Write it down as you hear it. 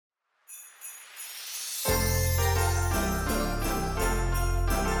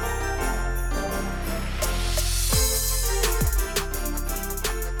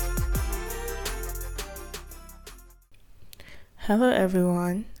Hello,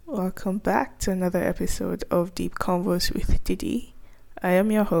 everyone. Welcome back to another episode of Deep Convos with Didi. I am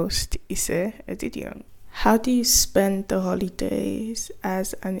your host, Ise Edidion. How do you spend the holidays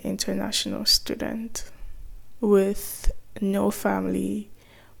as an international student with no family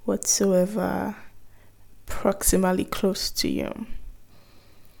whatsoever proximally close to you?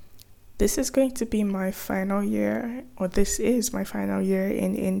 This is going to be my final year, or this is my final year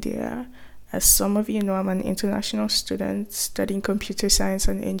in India. As some of you know, I'm an international student studying computer science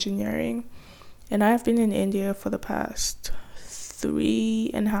and engineering, and I've been in India for the past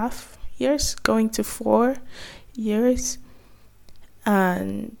 3.5 years, going to 4 years,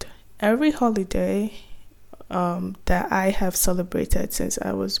 and every holiday that I have celebrated since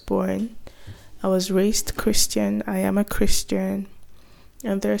I was born, I was raised Christian, I am a Christian,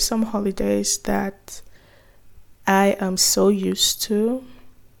 and there are some holidays that I am so used to,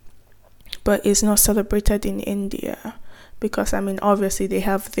 but it's not celebrated in India because, obviously they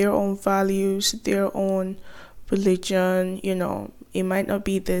have their own values, their own religion, it might not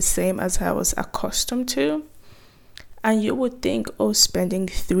be the same as I was accustomed to. And you would think, spending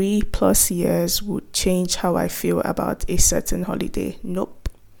 3+ years would change how I feel about a certain holiday. Nope.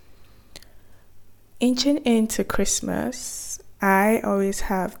 Inching into Christmas, I always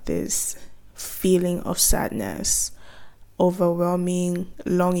have this feeling of sadness, overwhelming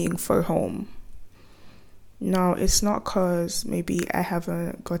longing for home. Now, it's not because maybe I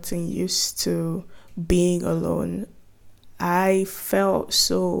haven't gotten used to being alone. I felt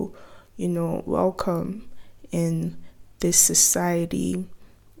so, welcome in this society,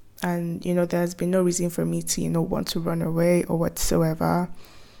 and there's been no reason for me to want to run away or whatsoever,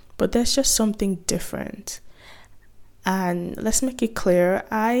 but there's just something different. And let's make it clear,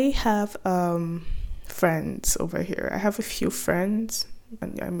 I have friends over here. I have a few friends,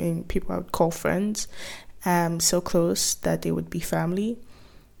 people I would call friends, so close that they would be family,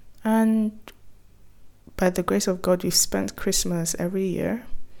 and by the grace of God, we've spent Christmas every year,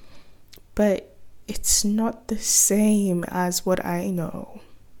 but it's not the same as what I know.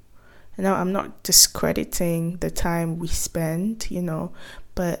 Now, I'm not discrediting the time we spend,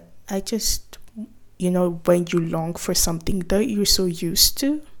 but I just, when you long for something that you're so used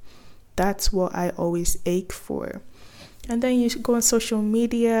to, that's what I always ache for. And then you go on social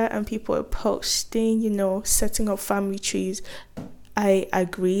media and people are posting, setting up family trees. I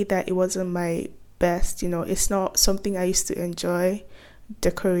agree that it wasn't my best, it's not something I used to enjoy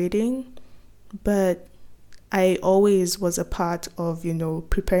decorating, but I always was a part of,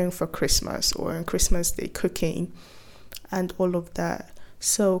 preparing for Christmas or on Christmas Day cooking and all of that.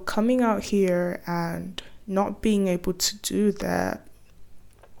 So coming out here and not being able to do that,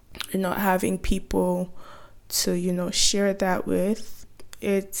 not having people to, share that with,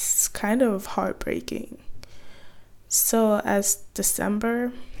 it's kind of heartbreaking. So as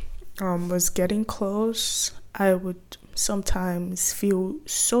December was getting close, I would sometimes feel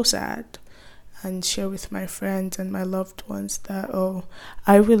so sad and share with my friends and my loved ones that,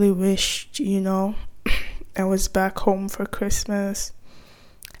 I really wished, I was back home for Christmas.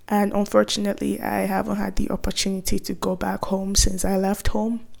 And unfortunately, I haven't had the opportunity to go back home since I left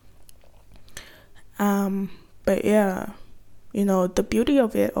home. But yeah, the beauty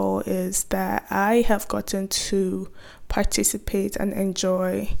of it all is that I have gotten to participate and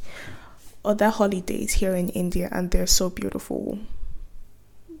enjoy other holidays here in India, and they're so beautiful.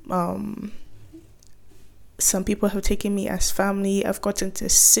 Some people have taken me as family. I've gotten to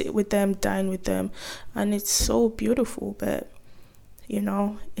sit with them, dine with them, and it's so beautiful, but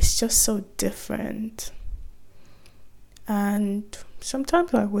it's just so different. And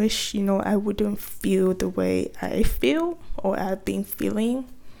sometimes I wish, I wouldn't feel the way I feel or I've been feeling,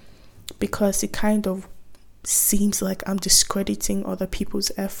 because it kind of seems like I'm discrediting other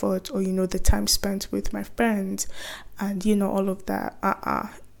people's effort or, the time spent with my friends and, all of that.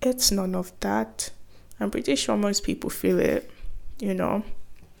 It's none of that. I'm pretty sure most people feel it,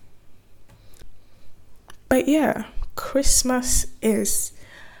 But yeah, Christmas is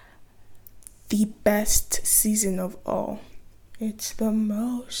the best season of all. It's the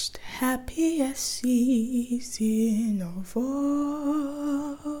most happiest season of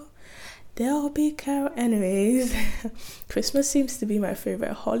all. There'll be anyways, Christmas seems to be my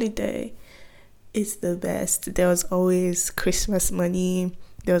favorite holiday. It's the best. There was always Christmas money.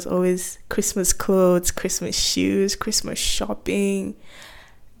 There was always Christmas clothes, Christmas shoes, Christmas shopping.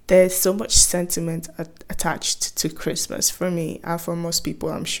 There's so much sentiment attached to Christmas for me and for most people,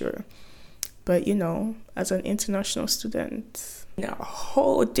 I'm sure. But, as an international student in a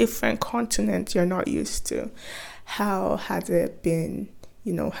whole different continent you're not used to, how has it been,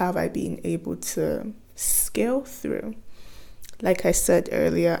 how have I been able to scale through? Like I said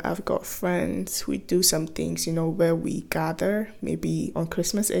earlier, I've got friends who do some things, where we gather, maybe on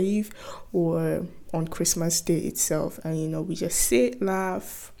Christmas Eve or on Christmas Day itself. And, we just sit,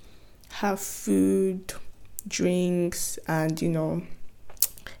 laugh, have food, drinks, and,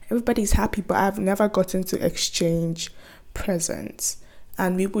 everybody's happy. But I've never gotten to exchange presents.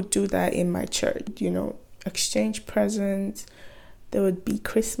 And we would do that in my church, exchange presents. There would be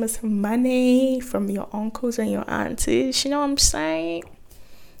Christmas money from your uncles and your aunties, you know what I'm saying?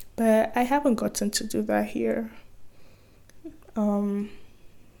 But I haven't gotten to do that here. And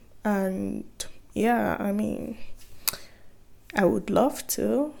yeah, I mean, I would love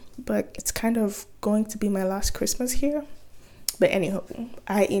to, but it's kind of going to be my last Christmas here. But anyhow,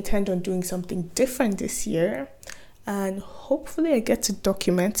 I intend on doing something different this year. And hopefully I get to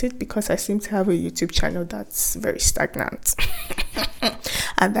document it, because I seem to have a YouTube channel that's very stagnant.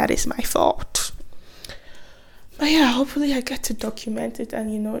 And that is my fault. But yeah, hopefully I get to document it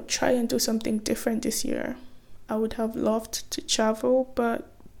and, try and do something different this year. I would have loved to travel,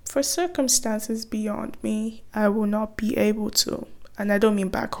 but for circumstances beyond me, I will not be able to. And I don't mean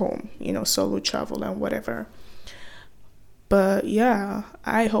back home, solo travel and whatever. But yeah,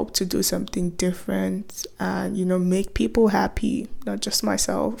 I hope to do something different and, make people happy, not just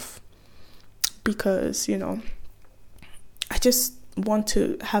myself. Because, I just want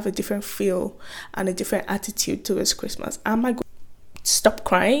to have a different feel and a different attitude towards Christmas. Am I going to stop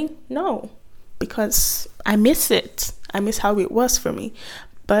crying? No, because I miss it. I miss how it was for me.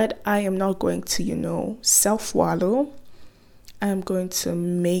 But I am not going to, self-wallow. I'm going to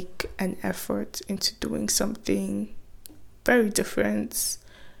make an effort into doing something very different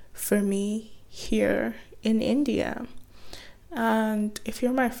for me here in India. And if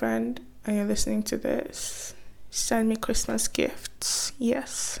you're my friend and you're listening to this, send me Christmas gifts.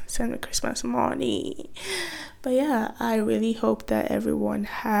 Yes, send me Christmas money. But yeah, I really hope that everyone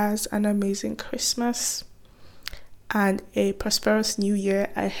has an amazing Christmas and a prosperous new year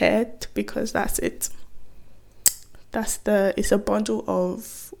ahead, because that's it. It's a bundle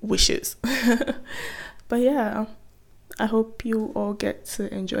of wishes. But yeah, I hope you all get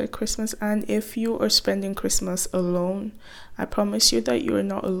to enjoy Christmas. And if you are spending Christmas alone, I promise you that you are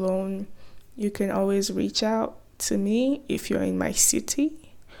not alone. You can always reach out to me if you're in my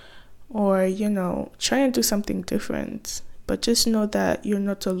city, or, try and do something different. But just know that you're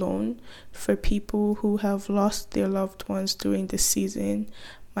not alone. For people who have lost their loved ones during this season,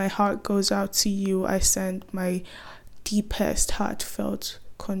 my heart goes out to you. I send my deepest heartfelt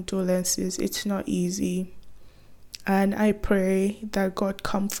condolences. It's not easy. And I pray that God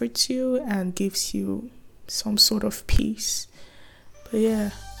comforts you and gives you some sort of peace. But yeah,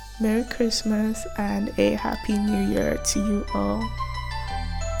 Merry Christmas and a Happy New Year to you all.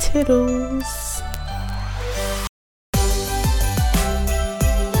 Toodles.